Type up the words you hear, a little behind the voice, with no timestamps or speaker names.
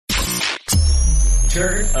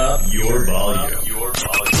Turn up your volume.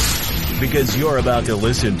 Because you're about to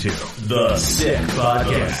listen to The Sick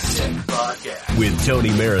Podcast with Tony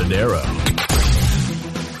Marinaro.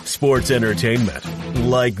 Sports entertainment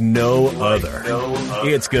like no other.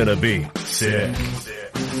 It's gonna be sick.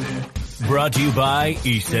 Brought to you by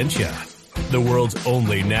Essentia, the world's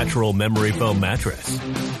only natural memory foam mattress.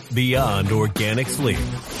 Beyond organic sleep.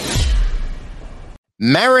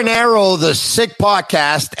 Marinaro, the Sick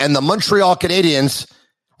Podcast, and the Montreal Canadiens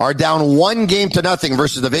are down 1-0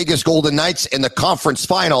 versus the Vegas Golden Knights in the conference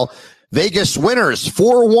final. Vegas winners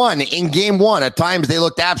 4-1 in game one. At times they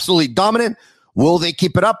looked absolutely dominant. Will they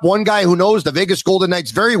keep it up? One guy who knows the Vegas Golden Knights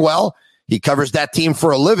very well. He covers that team for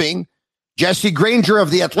a living. Jesse Granger of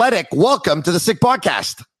The Athletic. Welcome to the Sick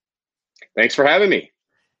Podcast. Thanks for having me.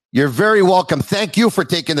 You're very welcome. Thank you for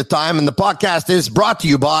taking the time. And the podcast is brought to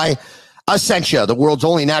you by Essentia, the world's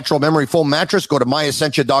only natural memory foam mattress. Go to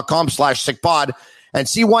myessentia.com/sickpod and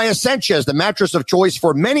see why Essentia is the mattress of choice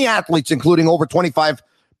for many athletes, including over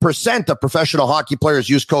 25% of professional hockey players.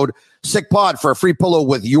 Use code SICKPOD for a free pillow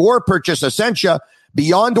with your purchase. Essentia,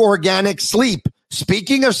 beyond organic sleep.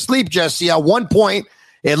 Speaking of sleep, Jesse, at one point,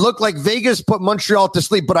 it looked like Vegas put Montreal to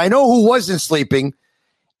sleep, but I know who wasn't sleeping,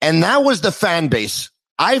 and that was the fan base.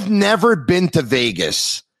 I've never been to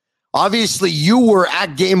Vegas. Obviously, you were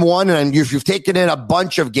at game one, and you've taken in a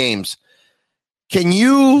bunch of games. Can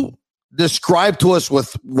you describe to us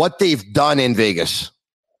with what they've done in Vegas?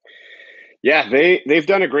 Yeah, they've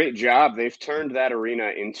done a great job. They've turned that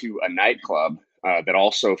arena into a nightclub that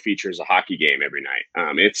also features a hockey game every night.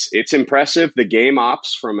 It's impressive, the game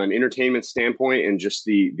ops from an entertainment standpoint, and just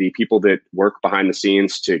the people that work behind the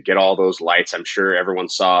scenes to get all those lights. I'm sure everyone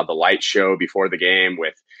saw the light show before the game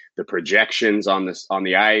with the projections on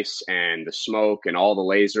the ice and the smoke and all the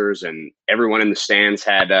lasers, and everyone in the stands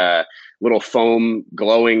had little foam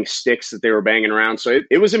glowing sticks that they were banging around. So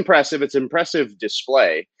it was impressive. It's an impressive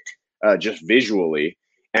display, just visually.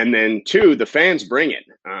 And then two, the fans bring it.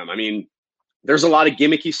 I mean, there's a lot of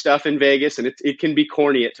gimmicky stuff in Vegas, and it can be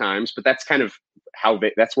corny at times, but that's kind of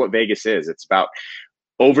that's what Vegas is. It's about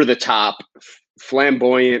over the top,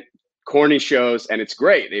 flamboyant, corny shows, and it's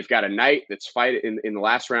great. They've got a knight that's fighting in the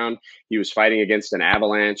last round. He was fighting against an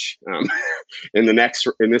avalanche. In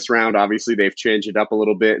this round, obviously they've changed it up a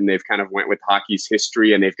little bit, and they've kind of went with hockey's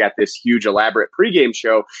history, and they've got this huge elaborate pregame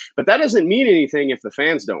show. But that doesn't mean anything if the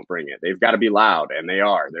fans don't bring it. They've got to be loud, and they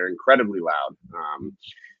are. They're incredibly loud.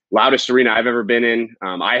 Loudest arena I've ever been in.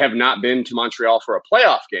 I have not been to Montreal for a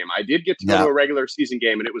playoff game. I did get to go to a regular season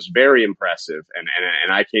game, and it was very impressive.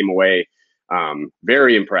 And I came away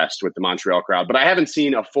very impressed with the Montreal crowd, but I haven't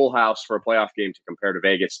seen a full house for a playoff game to compare to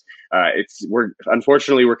Vegas.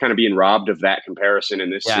 Unfortunately we're kind of being robbed of that comparison in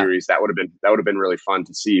this series. That would have been really fun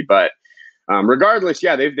to see. But regardless,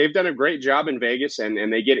 they've done a great job in Vegas,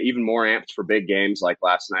 and they get even more amped for big games like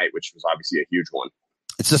last night, which was obviously a huge one.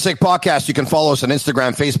 It's the Sick Podcast. You can follow us on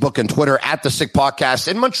Instagram, Facebook, and Twitter at the Sick Podcast.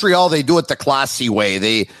 In Montreal, they do it the classy way.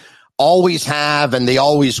 They always have, and they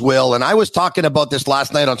always will. And I was talking about this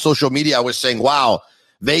last night on social media. I was saying, wow,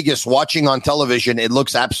 Vegas, watching on television, it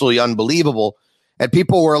looks absolutely unbelievable. And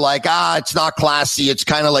people were like, it's not classy. It's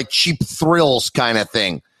kind of like cheap thrills kind of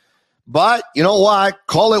thing. But you know what?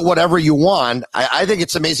 Call it whatever you want. I think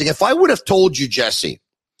it's amazing. If I would have told you, Jesse,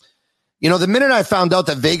 the minute I found out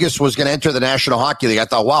that Vegas was going to enter the National Hockey League, I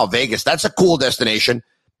thought, wow, Vegas, that's a cool destination.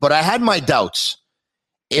 But I had my doubts.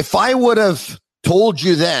 If I would have told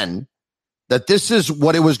you then that this is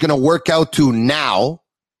what it was going to work out to now,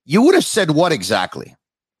 you would have said what exactly?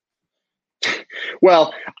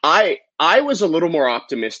 Well, I was a little more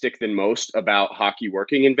optimistic than most about hockey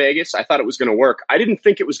working in Vegas. I thought it was going to work. I didn't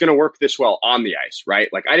think it was going to work this well on the ice, right?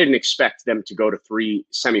 Like, I didn't expect them to go to 3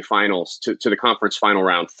 semifinals to the conference final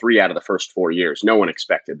round 3 out of the first 4 years. No one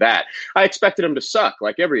expected that. I expected them to suck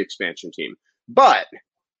like every expansion team. But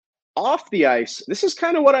off the ice, this is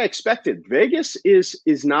kind of what I expected. Vegas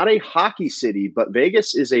is not a hockey city, but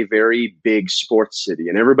Vegas is a very big sports city,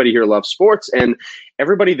 and everybody here loves sports, and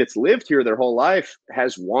everybody that's lived here their whole life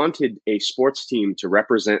has wanted a sports team to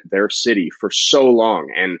represent their city for so long.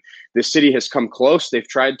 And this city has come close. They've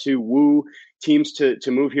tried to woo teams to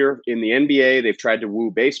move here in the NBA. They've tried to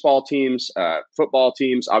woo baseball teams, football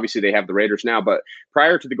teams. Obviously, they have the Raiders now, but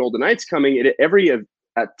prior to the Golden Knights coming, every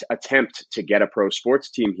attempt to get a pro sports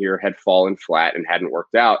team here had fallen flat and hadn't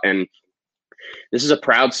worked out. And this is a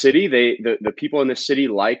proud city. The people in this city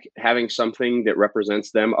like having something that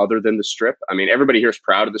represents them other than the Strip. I mean, everybody here is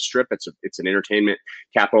proud of the Strip. It's an entertainment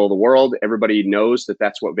capital of the world. Everybody knows that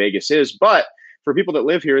that's what Vegas is. But for people that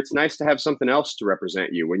live here, it's nice to have something else to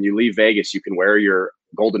represent you. When you leave Vegas, you can wear your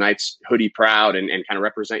Golden Knights hoodie proud and kind of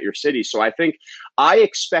represent your city. So I think I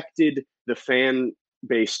expected the fan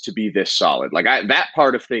base to be this solid. Like that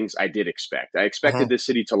part of things I did expect. I expected this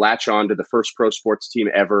city to latch on to the first pro sports team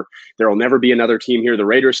ever. There will never be another team here. The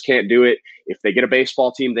Raiders can't do it. If they get a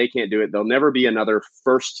baseball team, they can't do it. There'll never be another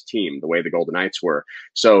first team the way the Golden Knights were.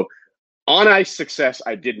 So on ice success,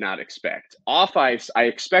 I did not expect. Off ice, I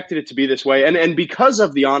expected it to be this way. And because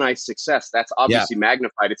of the on ice success, that's obviously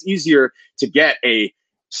magnified. It's easier to get a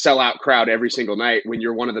sellout crowd every single night when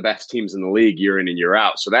you're one of the best teams in the league year in and year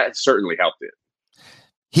out. So that certainly helped it.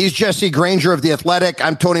 He's Jesse Granger of The Athletic.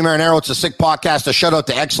 I'm Tony Marinaro. It's a Sick Podcast. A shout out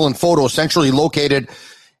to Excellent Photo, centrally located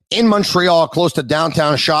in Montreal, close to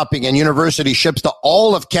downtown shopping and university. Ships to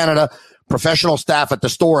all of Canada. Professional staff at the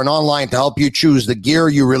store and online to help you choose the gear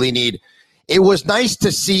you really need. It was nice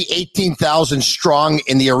to see 18,000 strong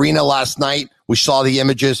in the arena last night. We saw the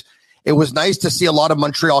images. It was nice to see a lot of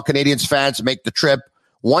Montreal Canadiens fans make the trip.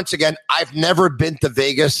 Once again, I've never been to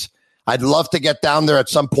Vegas. I'd love to get down there at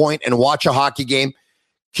some point and watch a hockey game.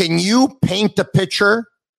 Can you paint the picture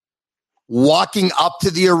walking up to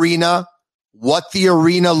the arena, what the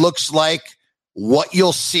arena looks like, what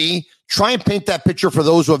you'll see? Try and paint that picture for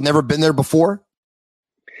those who have never been there before.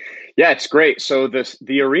 Yeah, it's great. So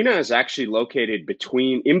the arena is actually located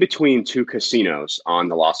in between two casinos on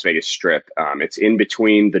the Las Vegas Strip. It's in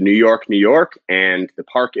between the New York, and the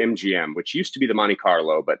Park MGM, which used to be the Monte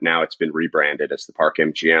Carlo, but now it's been rebranded as the Park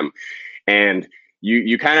MGM. And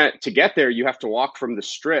you kind of, to get there, you have to walk from the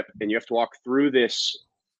Strip, and you have to walk through this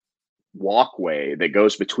walkway that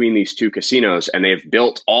goes between these two casinos, and they've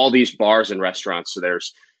built all these bars and restaurants. So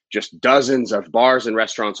there's just dozens of bars and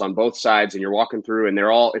restaurants on both sides, and you're walking through, and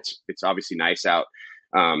they're all, it's obviously nice out.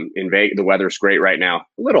 In Vegas, the weather's great right now.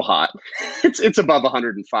 A little hot. It's above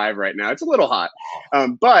 105 right now. It's a little hot,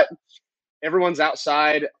 but everyone's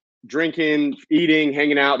outside drinking, eating,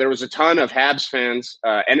 hanging out. There was a ton of Habs fans,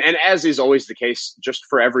 and as is always the case, just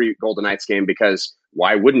for every Golden Knights game, because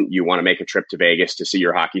why wouldn't you want to make a trip to Vegas to see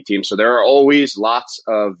your hockey team? So there are always lots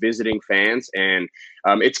of visiting fans, and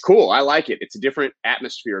it's cool. I like it. It's a different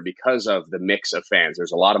atmosphere because of the mix of fans.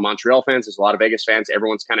 There's a lot of Montreal fans. There's a lot of Vegas fans.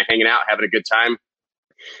 Everyone's kind of hanging out, having a good time.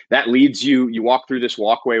 That leads you walk through this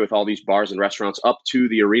walkway with all these bars and restaurants up to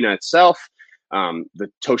the arena itself. The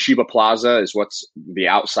Toshiba Plaza is what's the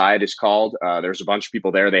outside is called. There's a bunch of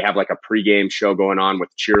people there. They have like a pregame show going on with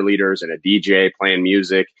cheerleaders and a DJ playing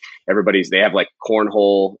music. They have like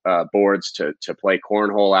cornhole boards to play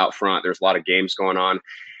cornhole out front. There's a lot of games going on.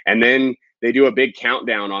 And then they do a big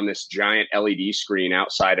countdown on this giant LED screen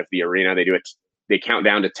outside of the arena. They count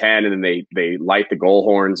down to 10, and then they light the goal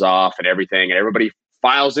horns off and everything. And everybody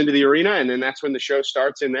files into the arena, and then that's when the show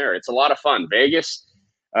starts in there. It's a lot of fun. Vegas,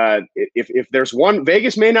 if there's one,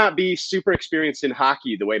 Vegas may not be super experienced in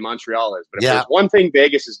hockey the way Montreal is, but if there's one thing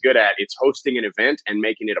Vegas is good at, it's hosting an event and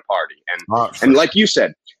making it a party. And like you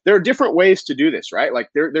said, there are different ways to do this, right? Like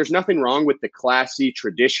there's nothing wrong with the classy,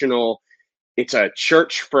 traditional, it's a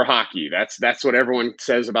church for hockey. That's what everyone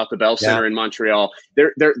says about the Bell Center in Montreal.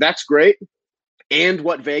 That's great. And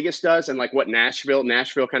what Vegas does, and like what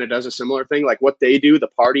Nashville kind of does a similar thing, like what they do, the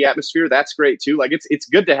party atmosphere, that's great too. Like it's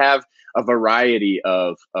good to have a variety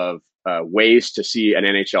of ways to see an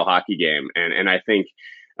NHL hockey game. And I think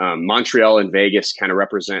Montreal and Vegas kind of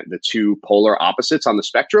represent the two polar opposites on the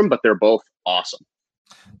spectrum, but they're both awesome.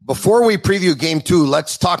 Before we preview game 2,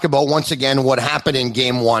 let's talk about once again what happened in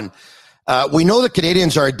game 1. We know the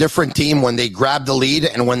Canadiens are a different team when they grab the lead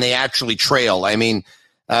and when they actually trail. I mean,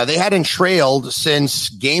 they hadn't trailed since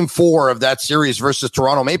game 4 of that series versus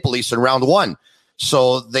Toronto Maple Leafs in round 1.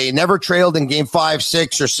 So they never trailed in game 5,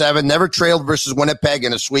 6, or 7, never trailed versus Winnipeg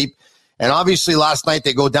in a sweep. And obviously last night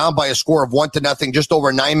they go down by a score of 1-0 just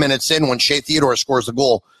over 9 minutes in when Shea Theodore scores the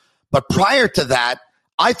goal. But prior to that,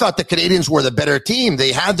 I thought the Canadiens were the better team.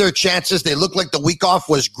 They had their chances. They looked like the week off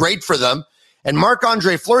was great for them. And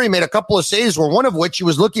Marc-Andre Fleury made a couple of saves, where one of which he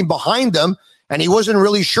was looking behind them and he wasn't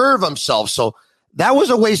really sure of himself. So that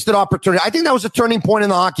was a wasted opportunity. I think that was a turning point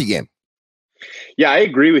in the hockey game. Yeah, I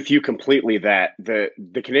agree with you completely that the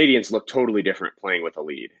Canadiens look totally different playing with a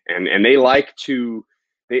lead. And they like to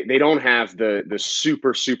they don't have the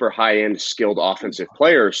super, super high-end skilled offensive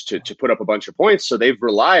players to put up a bunch of points. So they've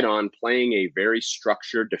relied on playing a very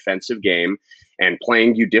structured defensive game and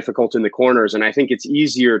playing you difficult in the corners. And I think it's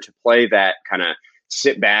easier to play that kind of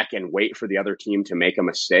sit back and wait for the other team to make a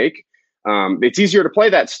mistake. It's easier to play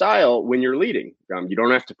that style when you're leading. You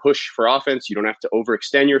don't have to push for offense. You don't have to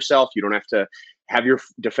overextend yourself. You don't have to have your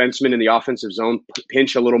defensemen in the offensive zone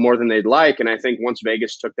pinch a little more than they'd like. And I think once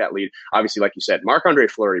Vegas took that lead, obviously, like you said, Marc-Andre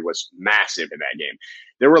Fleury was massive in that game.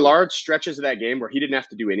 There were large stretches of that game where he didn't have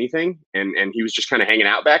to do anything, and he was just kind of hanging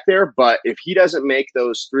out back there. But if he doesn't make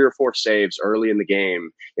those 3 or 4 saves early in the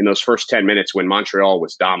game, in those first 10 minutes when Montreal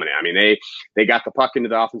was dominant, I mean, they got the puck into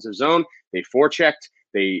the offensive zone, they forechecked,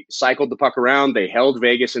 they cycled the puck around, they held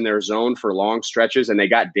Vegas in their zone for long stretches, and they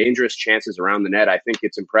got dangerous chances around the net. I think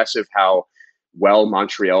it's impressive how well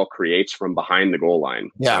Montreal creates from behind the goal line.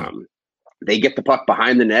 Yeah. They get the puck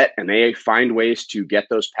behind the net, and they find ways to get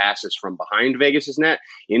those passes from behind Vegas's net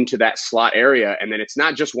into that slot area. And then it's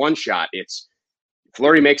not just one shot. It's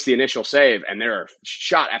Fleury makes the initial save, and there are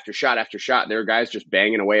shot after shot after shot. There are guys just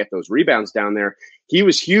banging away at those rebounds down there. He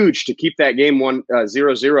was huge to keep that game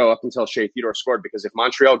 0-0 up until Shea Theodore scored, because if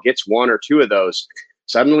Montreal gets 1 or 2 of those,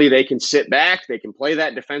 suddenly they can sit back, they can play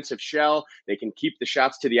that defensive shell, they can keep the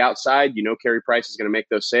shots to the outside. You know Carey Price is going to make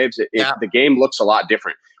those saves. The game looks a lot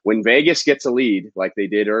different. When Vegas gets a lead, like they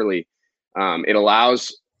did early, it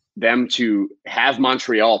allows them to have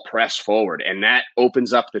Montreal press forward, and that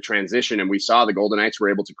opens up the transition. And we saw the Golden Knights were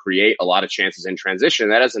able to create a lot of chances in transition.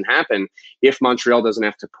 That doesn't happen if Montreal doesn't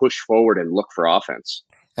have to push forward and look for offense.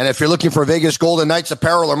 And if you're looking for Vegas Golden Knights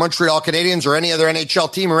apparel or Montreal Canadiens or any other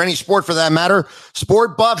NHL team or any sport for that matter,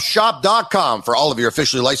 sportbuffshop.com for all of your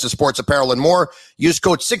officially licensed sports apparel and more. Use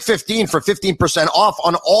code SICK15 for 15% off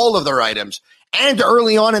on all of their items. And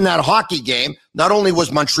early on in that hockey game, not only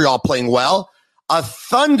was Montreal playing well, a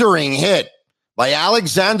thundering hit by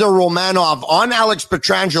Alexander Romanov on Alex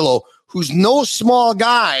Pietrangelo, who's no small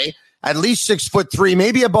guy, at least 6'3",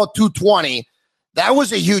 maybe about 220. That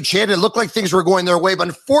was a huge hit. It looked like things were going their way. But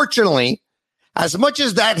unfortunately, as much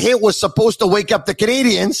as that hit was supposed to wake up the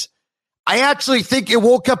Canadiens, I actually think it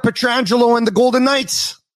woke up Pietrangelo and the Golden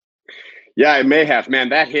Knights. Yeah, it may have. Man,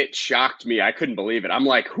 that hit shocked me. I couldn't believe it. I'm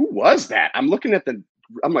like, who was that? I'm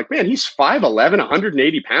like, man, he's 5'11",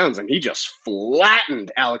 180 pounds, and he just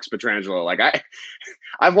flattened Alex Pietrangelo. Like,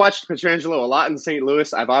 I've watched Pietrangelo a lot in St.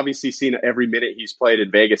 Louis. I've obviously seen every minute he's played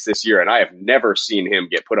in Vegas this year, and I have never seen him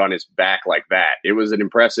get put on his back like that. It was an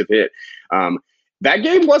impressive hit. That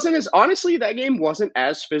game wasn't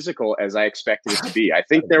as physical as I expected it to be. I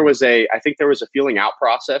think there was a feeling out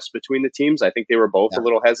process between the teams. I think they were both a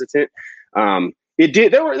little hesitant.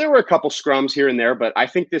 There were a couple scrums here and there, but I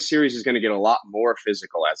think this series is going to get a lot more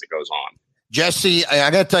physical as it goes on. Jesse,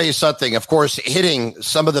 I got to tell you something. Of course, hitting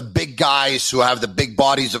some of the big guys who have the big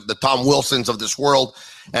bodies of the Tom Wilsons of this world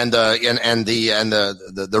and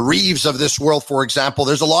the Reeves of this world, for example.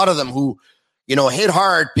 There's a lot of them who, hit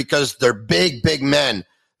hard because they're big men.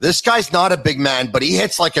 This guy's not a big man, but he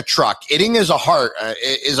hits like a truck. Hitting is an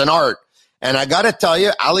art. And I got to tell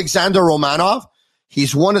you, Alexander Romanov,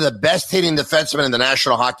 he's one of the best hitting defensemen in the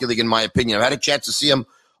National Hockey League, in my opinion. I've had a chance to see him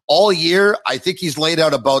all year. I think he's laid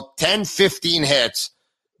out about 10, 15 hits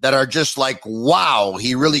that are just like, wow,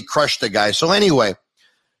 he really crushed the guy. So anyway,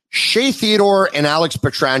 Shea Theodore and Alex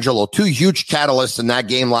Pietrangelo, 2 huge catalysts in that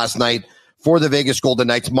game last night for the Vegas Golden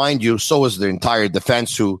Knights. Mind you, so was the entire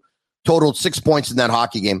defense, who totaled 6 points in that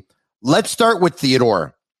hockey game. Let's start with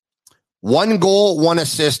Theodore. 1 goal, 1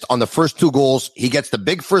 assist on the first 2 goals. He gets the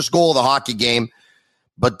big first goal of the hockey game.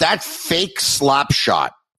 But that fake slap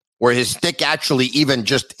shot where his stick actually even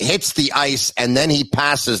just hits the ice and then he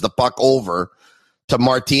passes the puck over to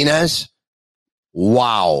Martinez.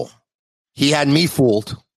 Wow. He had me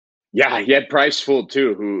fooled. Yeah, he had Price fooled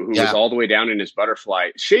too, who was all the way down in his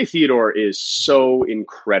butterfly. Shea Theodore is so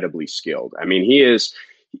incredibly skilled. I mean,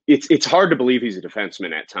 it's hard to believe he's a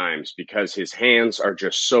defenseman at times because his hands are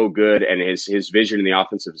just so good and his vision in the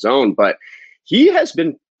offensive zone. But he has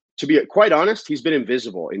been, to be quite honest, he's been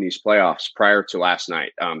invisible in these playoffs prior to last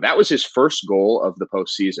night. That was his first goal of the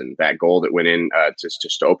postseason, that goal that went in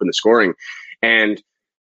just to open the scoring. And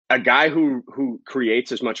a guy who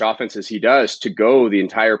creates as much offense as he does, to go the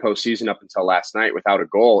entire postseason up until last night without a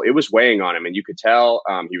goal, it was weighing on him. And you could tell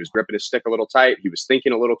he was gripping his stick a little tight. He was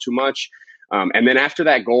thinking a little too much. And then after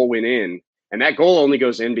that goal went in, and that goal only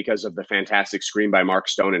goes in because of the fantastic screen by Mark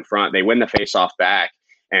Stone in front. They win the faceoff back.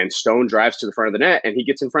 And Stone drives to the front of the net, and he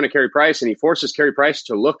gets in front of Carey Price, and he forces Carey Price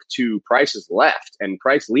to look to Price's left. And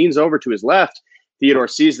Price leans over to his left. Theodore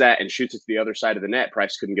sees that and shoots it to the other side of the net.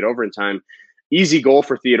 Price couldn't get over in time. Easy goal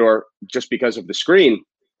for Theodore just because of the screen.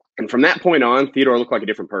 And from that point on, Theodore looked like a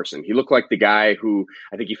different person. He looked like the guy who,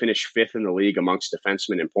 I think he finished 5th in the league amongst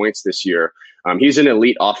defensemen in points this year. He's an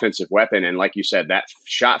elite offensive weapon. And like you said, that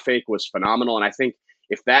shot fake was phenomenal. And I think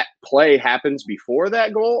if that play happens before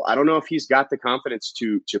that goal, I don't know if he's got the confidence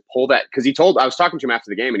to pull that. Because I was talking to him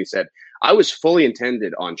after the game, and he said, I was fully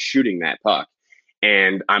intended on shooting that puck.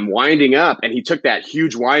 And I'm winding up, and he took that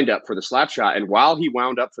huge wind up for the slap shot. And while he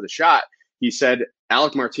wound up for the shot, he said,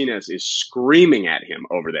 Alec Martinez is screaming at him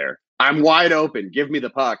over there. I'm wide open. Give me the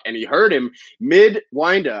puck. And he heard him mid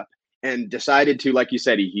wind up and decided to, like you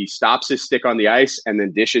said, he stops his stick on the ice and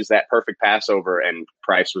then dishes that perfect pass over. And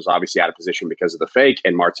Price was obviously out of position because of the fake,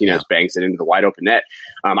 and Martinez bangs it into the wide open net.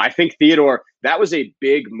 I think Theodore, that was a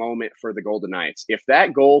big moment for the Golden Knights. If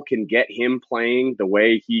that goal can get him playing the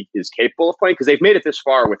way he is capable of playing, because they've made it this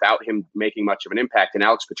far without him making much of an impact, and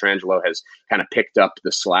Alex Pietrangelo has kind of picked up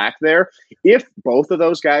the slack there. If both of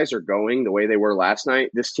those guys are going the way they were last night,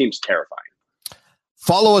 this team's terrifying.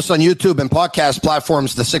 Follow us on YouTube and podcast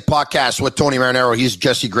platforms, The Sick Podcast with Tony Marinaro. He's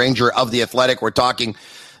Jesse Granger of The Athletic. We're talking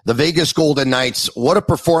the Vegas Golden Knights. What a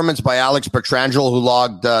performance by Alex Pietrangelo, who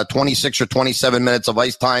logged 26 or 27 minutes of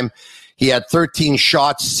ice time. He had 13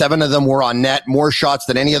 shots. 7 of them were on net, more shots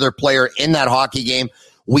than any other player in that hockey game.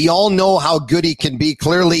 We all know how good he can be.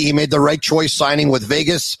 Clearly, he made the right choice signing with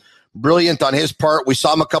Vegas. Brilliant on his part. We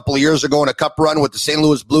saw him a couple of years ago in a cup run with the St.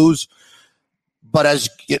 Louis Blues. But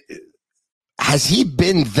has he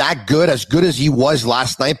been that good as he was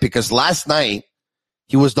last night? Because last night,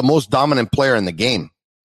 he was the most dominant player in the game.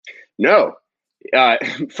 No.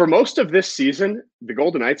 For most of this season, the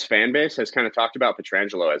Golden Knights fan base has kind of talked about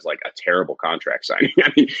Pietrangelo as like a terrible contract signing.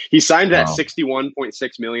 I mean, he signed that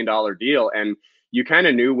 $61.6 million deal, and you kind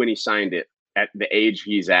of knew when he signed it at the age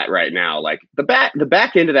he's at right now. Like the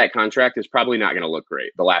back end of that contract is probably not going to look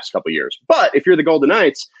great the last couple of years. But if you're the Golden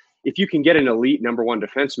Knights, if you can get an elite number one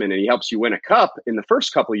defenseman and he helps you win a cup in the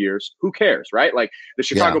first couple of years, who cares, right? Like the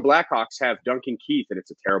Chicago Blackhawks have Duncan Keith, and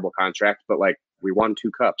it's a terrible contract, but like we won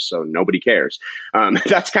 2 cups, so nobody cares.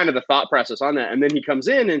 That's kind of the thought process on that. And then he comes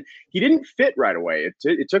in and he didn't fit right away.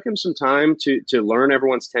 It took him some time to learn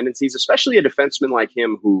everyone's tendencies, especially a defenseman like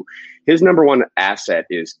him, who his number one asset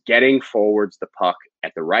is getting forwards the puck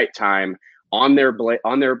at the right time on the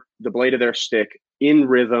blade of their stick in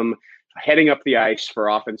rhythm, heading up the ice for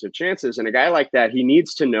offensive chances. And a guy like that, he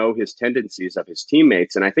needs to know his tendencies of his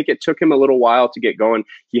teammates. And I think it took him a little while to get going.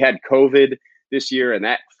 He had COVID this year, and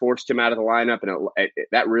that forced him out of the lineup. And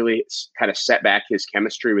that really kind of set back his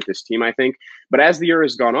chemistry with his team, I think. But as the year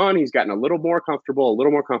has gone on, he's gotten a little more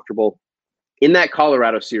comfortable. In that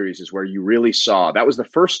Colorado series is where you really saw, that was the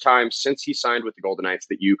first time since he signed with the Golden Knights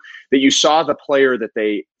that you saw the player that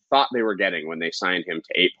they thought they were getting when they signed him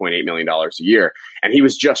to $8.8 million a year. And he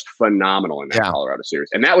was just phenomenal in that Colorado series.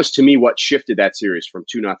 And that was, to me, what shifted that series from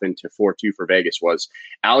 2-0 to 4-2 for Vegas was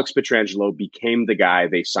Alex Pietrangelo became the guy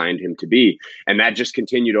they signed him to be. And that just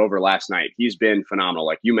continued over last night. He's been phenomenal.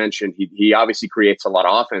 Like you mentioned, he obviously creates a lot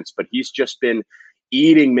of offense, but he's just been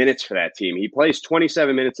eating minutes for that team. He plays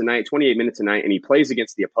 27 minutes a night, 28 minutes a night, and he plays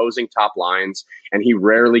against the opposing top lines, and he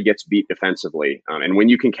rarely gets beat defensively. And when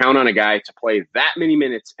you can count on a guy to play that many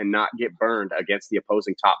minutes and not get burned against the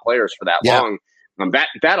opposing top players for that long,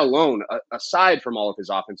 that alone, aside from all of his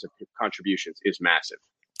offensive contributions, is massive.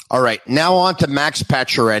 All right, now on to Max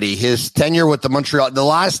Pacioretty. His tenure with the Montreal, the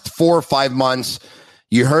last 4 or 5 months,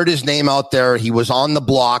 you heard his name out there. He was on the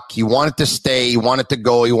block. He wanted to stay. He wanted to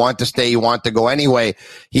go. He wanted to stay. He wanted to go. Anyway,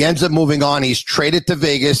 he ends up moving on. He's traded to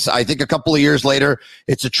Vegas. I think a couple of years later,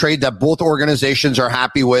 it's a trade that both organizations are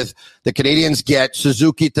happy with. The Canadians get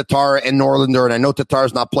Suzuki, Tatar, and Norlinder. And I know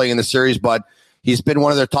Tatar's not playing in the series, but he's been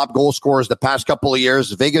one of their top goal scorers the past couple of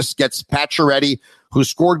years. Vegas gets Pacioretty, who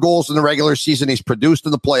scored goals in the regular season. He's produced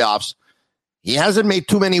in the playoffs. He hasn't made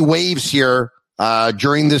too many waves here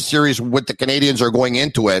during this series with the Canadians or going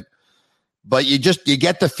into it. But you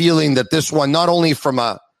get the feeling that this one, not only from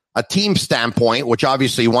a team standpoint, which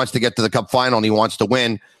obviously he wants to get to the Cup final and he wants to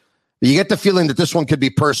win, but you get the feeling that this one could be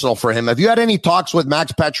personal for him. Have you had any talks with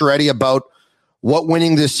Max Pacioretty about what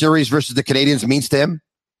winning this series versus the Canadians means to him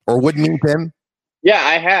or would mean to him? Yeah,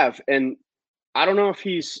 I have. And I don't know if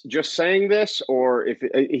he's just saying this or if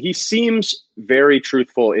he seems very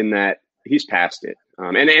truthful in that he's past it.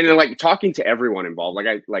 And like talking to everyone involved,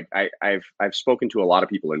 I've spoken to a lot of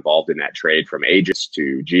people involved in that trade, from agents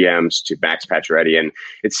to GMs to Max Pacioretty, and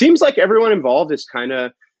it seems like everyone involved is kind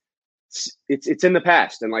of it's in the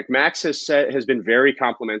past. And like Max has been very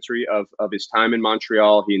complimentary of his time in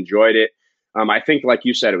Montreal. He enjoyed it. I think, like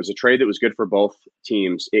you said, it was a trade that was good for both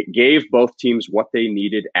teams. It gave both teams what they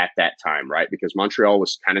needed at that time, right? Because Montreal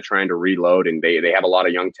was kind of trying to reload, and they have a lot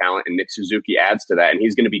of young talent, and Nick Suzuki adds to that, and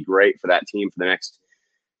he's going to be great for that team for the next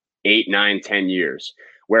 8, 9, 10 years.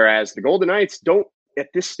 Whereas the Golden Knights don't, at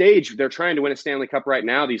this stage, they're trying to win a Stanley Cup right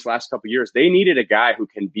now. These last couple of years, they needed a guy who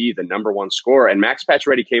can be the number one scorer. And Max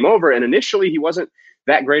Pacioretty came over, and initially he wasn't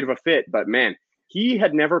that great of a fit. But man, he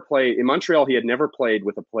had never played in Montreal. He had never played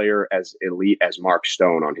with a player as elite as Mark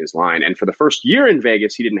Stone on his line. And for the first year in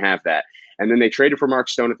Vegas, he didn't have that. And then they traded for Mark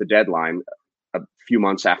Stone at the deadline a few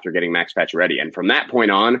months after getting Max Pacioretty. And from that point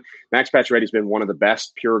on, Max Pacioretty has been one of the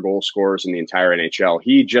best pure goal scorers in the entire NHL.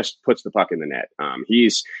 He just puts the puck in the net.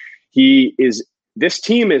 This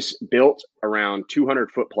team is built around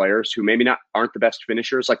 200-foot players who maybe aren't the best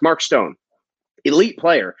finishers, like Mark Stone, elite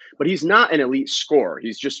player, but he's not an elite scorer.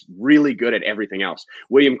 He's just really good at everything else.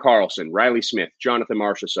 William Karlsson, Riley Smith, Jonathan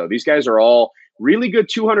Marchessault. These guys are all really good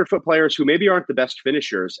 200-foot players who maybe aren't the best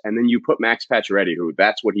finishers. And then you put Max Pacioretty, who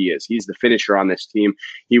that's what he is. He's the finisher on this team.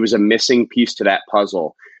 He was a missing piece to that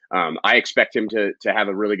puzzle. I expect him to have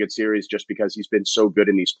a really good series just because he's been so good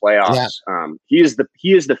in these playoffs. Yeah. He is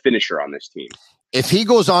the finisher on this team. If he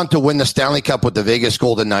goes on to win the Stanley Cup with the Vegas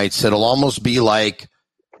Golden Knights, it'll almost be like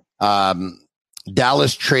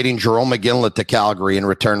Dallas trading Jerome McGinley to Calgary in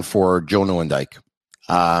return for Joe Nieuwendyk,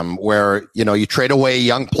 where, you trade away a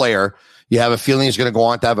young player. You have a feeling he's going to go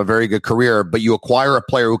on to have a very good career, but you acquire a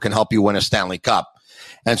player who can help you win a Stanley Cup.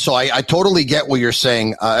 And so I totally get what you're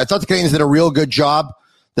saying. I thought the Canadiens did a real good job.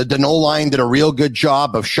 The Danault line did a real good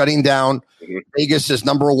job of shutting down Vegas's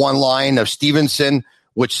number one line of Stevenson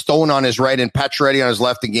with Stone on his right and Pacioretty on his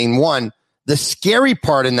left in game one. The scary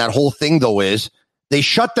part in that whole thing, though, is they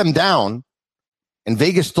shut them down and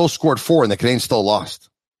Vegas still scored 4 and the Canadiens still lost.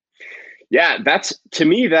 Yeah, that's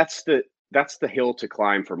the hill to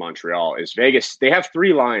climb for Montreal is Vegas. They have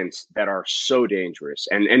 3 lines that are so dangerous.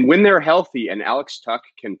 And when they're healthy and Alex Tuch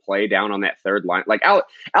can play down on that third line, like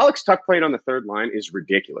Alex Tuch playing on the third line is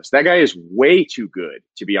ridiculous. That guy is way too good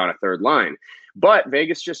to be on a third line. But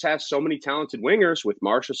Vegas just has so many talented wingers with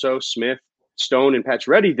Marchessault, Smith, Stone, and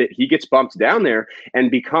Pacioretty that he gets bumped down there and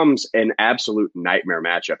becomes an absolute nightmare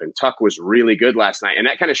matchup. And Tuch was really good last night. And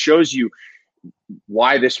that kind of shows you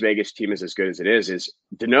why this Vegas team is as good as it is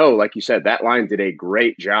Danault, like you said, that line did a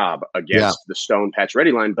great job against the Stone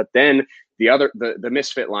Pacioretty line. But then the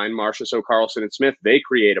misfit line, Marchessault, Karlsson, and Smith, they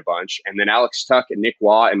create a bunch. And then Alex Tuch and Nick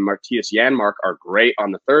Waugh and Matthias Janmark are great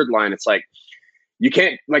on the third line. It's like, you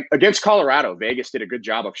can't, like against Colorado, Vegas did a good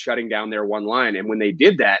job of shutting down their one line. And when they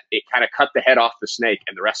did that, it kind of cut the head off the snake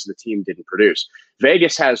and the rest of the team didn't produce.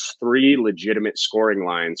 Vegas has 3 legitimate scoring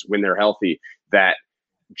lines when they're healthy that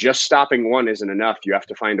just stopping one isn't enough. You have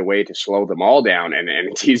to find a way to slow them all down, and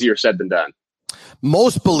it's easier said than done.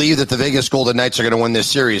 Most believe that the Vegas Golden Knights are going to win this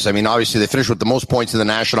series. I mean, obviously, they finished with the most points in the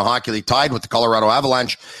National Hockey League, tied with the Colorado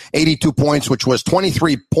Avalanche, 82 points, which was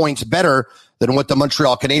 23 points better than what the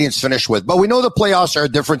Montreal Canadiens finished with. But we know the playoffs are a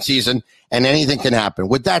different season, and anything can happen.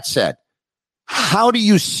 With that said, how do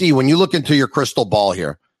you see, when you look into your crystal ball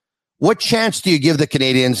here, what chance do you give the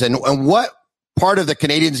Canadiens, and what part of the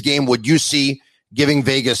Canadiens game would you see giving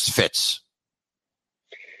Vegas fits?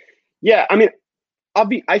 Yeah, I mean,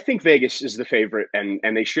 I think Vegas is the favorite, and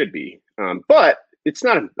they should be. But it's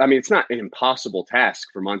not an impossible task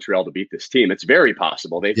for Montreal to beat this team. It's very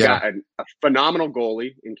possible. They've got a phenomenal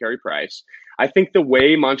goalie in Carey Price. I think the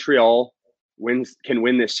way Montreal can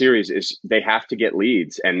win this series is they have to get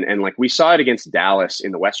leads. And like we saw it against Dallas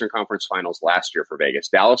in the Western Conference Finals last year for Vegas.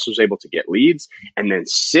 Dallas was able to get leads and then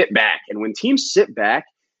sit back. And when teams sit back,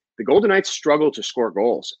 the Golden Knights struggle to score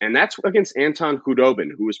goals. And that's against Anton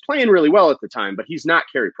Khudobin, who was playing really well at the time, but he's not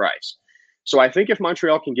Carey Price. So I think if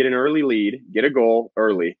Montreal can get an early lead, get a goal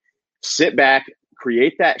early, sit back,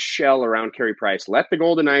 create that shell around Carey Price, let the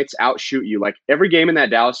Golden Knights outshoot you. Like every game in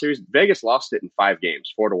that Dallas series, Vegas lost it in 5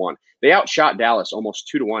 games, 4-1. They outshot Dallas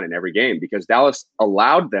almost 2-1 in every game because Dallas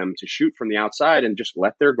allowed them to shoot from the outside and just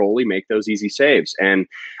let their goalie make those easy saves. And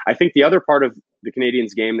I think the other part of the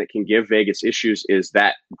Canadiens game that can give Vegas issues is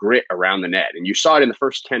that grit around the net. And you saw it in the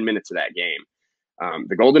first 10 minutes of that game.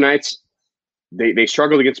 The Golden Knights, they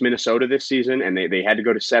struggled against Minnesota this season, and they had to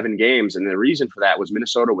go to 7 games. And the reason for that was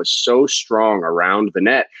Minnesota was so strong around the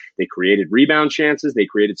net. They created rebound chances, they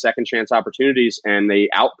created second chance opportunities, and they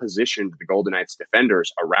outpositioned the Golden Knights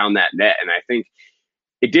defenders around that net. And I think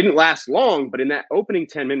it didn't last long, but in that opening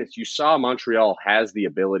 10 minutes, you saw Montreal has the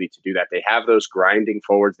ability to do that. They have those grinding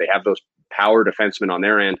forwards. They have those power defensemen on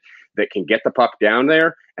their end that can get the puck down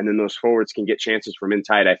there, and then those forwards can get chances from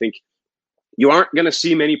inside. I think you aren't going to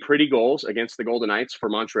see many pretty goals against the Golden Knights for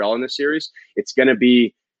Montreal in this series. It's going to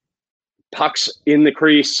be pucks in the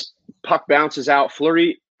crease, puck bounces out.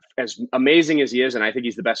 Fleury as amazing as he is, and I think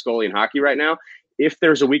he's the best goalie in hockey right now, if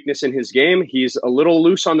there's a weakness in his game, he's a little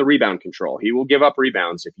loose on the rebound control. He will give up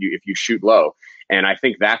rebounds if you shoot low. And I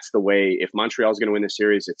think that's the way, if Montreal's going to win the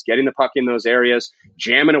series, it's getting the puck in those areas,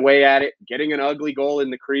 jamming away at it, getting an ugly goal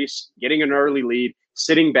in the crease, getting an early lead,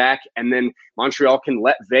 sitting back, and then Montreal can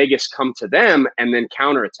let Vegas come to them and then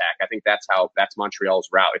counterattack. I think that's Montreal's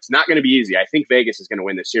route. It's not going to be easy. I think Vegas is going to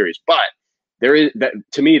win this series, but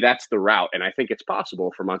to me, that's the route. And I think it's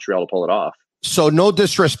possible for Montreal to pull it off. So no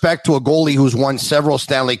disrespect to a goalie who's won several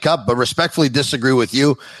Stanley Cup, but respectfully disagree with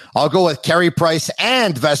you. I'll go with Carey Price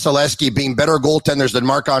and Vasilevsky being better goaltenders than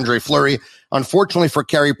Marc-Andre Fleury. Unfortunately for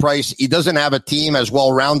Carey Price, he doesn't have a team as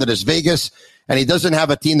well-rounded as Vegas, and he doesn't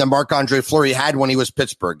have a team that Marc-Andre Fleury had when he was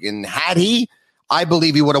Pittsburgh. And had he, I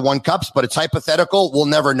believe he would have won cups, but it's hypothetical. We'll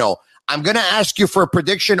never know. I'm going to ask you for a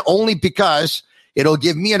prediction only because it'll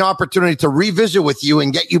give me an opportunity to revisit with you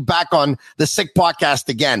and get you back on the Sick Podcast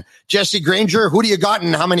again. Jesse Granger, who do you got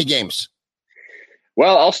and how many games?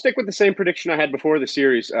 Well, I'll stick with the same prediction I had before the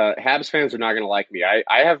series. Habs fans are not going to like me.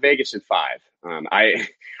 I have Vegas in 5.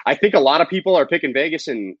 I think a lot of people are picking Vegas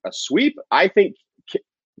in a sweep. I think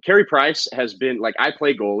Carey Price has been, like, I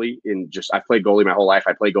played goalie my whole life.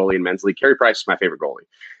 I played goalie in men's league. Carey Price is my favorite goalie.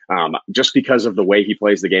 Just because of the way he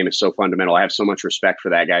plays the game is so fundamental. I have so much respect for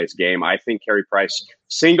that guy's game. I think Carey Price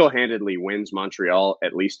single-handedly wins Montreal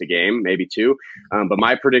at least a game, maybe 2. But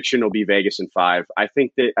my prediction will be Vegas in 5. I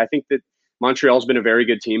think that Montreal's been a very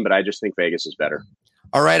good team, but I just think Vegas is better.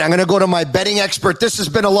 All right, I'm going to go to my betting expert. This has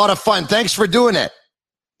been a lot of fun. Thanks for doing it.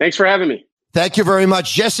 Thanks for having me. Thank you very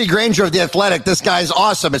much. Jesse Granger of The Athletic. This guy's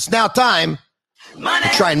awesome. It's now time to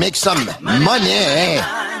try and make some money.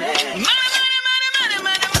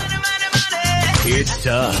 It's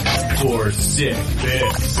time for Sick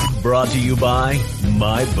Picks, brought to you by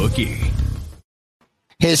MyBookie.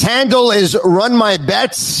 His handle is Run My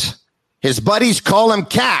Bets. His buddies call him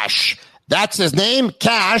Cash. That's his name,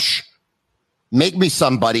 Cash. Make me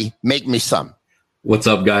some, buddy. Make me some. What's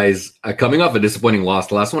up, guys? Coming off a disappointing loss.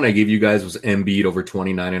 The last one I gave you guys was Embiid over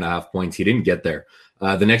 29.5 points. He didn't get there.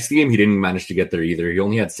 The next game, he didn't manage to get there either. He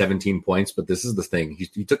only had 17 points, but this is the thing.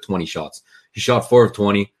 He took 20 shots. He shot 4 of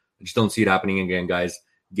 20. I just don't see it happening again, guys.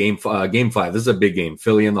 Game 5. This is a big game.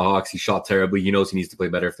 Philly and the Hawks. He shot terribly. He knows he needs to play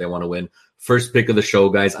better if they want to win. First pick of the show,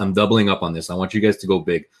 guys. I'm doubling up on this. I want you guys to go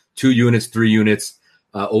big. 2 units, 3 units,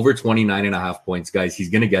 over 29.5 points, guys.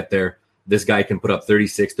 He's going to get there. This guy can put up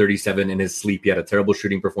 36, 37 in his sleep. He had a terrible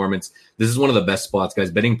shooting performance. This is one of the best spots,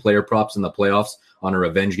 guys. Betting player props in the playoffs on a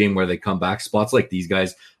revenge game where they come back. Spots like these,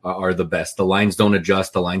 guys, are the best. The lines don't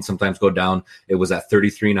adjust. The lines sometimes go down. It was at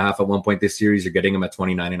 33.5 at one point this series. You're getting them at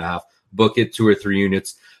 29.5. Book it, 2 or 3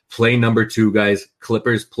 units. Play number 2, guys.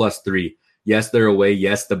 Clippers +3. Yes, they're away.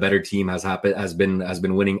 Yes, the better team has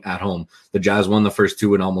been winning at home. The Jazz won the first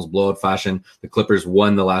 2 in almost blowout fashion. The Clippers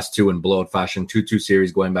won the last 2 in blowout fashion. 2-2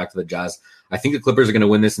 series going back to the Jazz. I think the Clippers are going to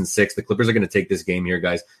win this in 6. The Clippers are going to take this game here,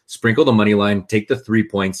 guys. Sprinkle the money line. Take the 3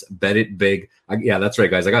 points. Bet it big. Yeah, that's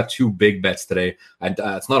right, guys. I got 2 big bets today.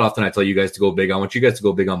 It's not often I tell you guys to go big. I want you guys to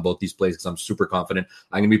go big on both these plays because I'm super confident.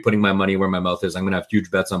 I'm going to be putting my money where my mouth is. I'm going to have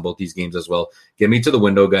huge bets on both these games as well. Get me to the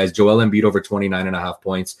window, guys. Joel Embiid over 29.5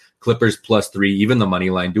 points. Clippers +3. Even the money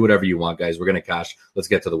line. Do whatever you want, guys. We're going to cash. Let's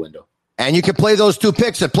get to the window. And you can play those 2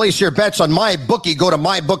 picks and place your bets on MyBookie. Go to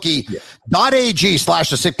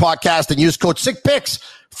mybookie.ag/the Sick Podcast and use code SickPicks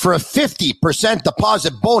for a 50%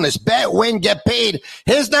 deposit bonus. Bet, win, get paid.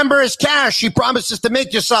 His number is Cash. He promises to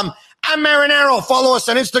make you some. I'm Marinaro. Follow us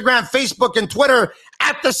on Instagram, Facebook, and Twitter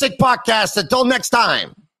at the Sick Podcast. Until next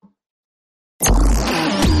time.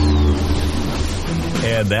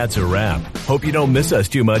 And that's a wrap. Hope you don't miss us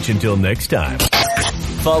too much until next time.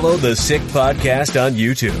 Follow the Sick Podcast on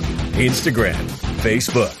YouTube, Instagram,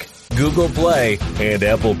 Facebook, Google Play, and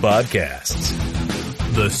Apple Podcasts.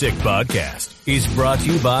 The Sick Podcast is brought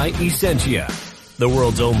to you by Essentia, the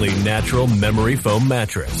world's only natural memory foam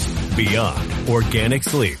mattress. Beyond organic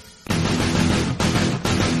sleep.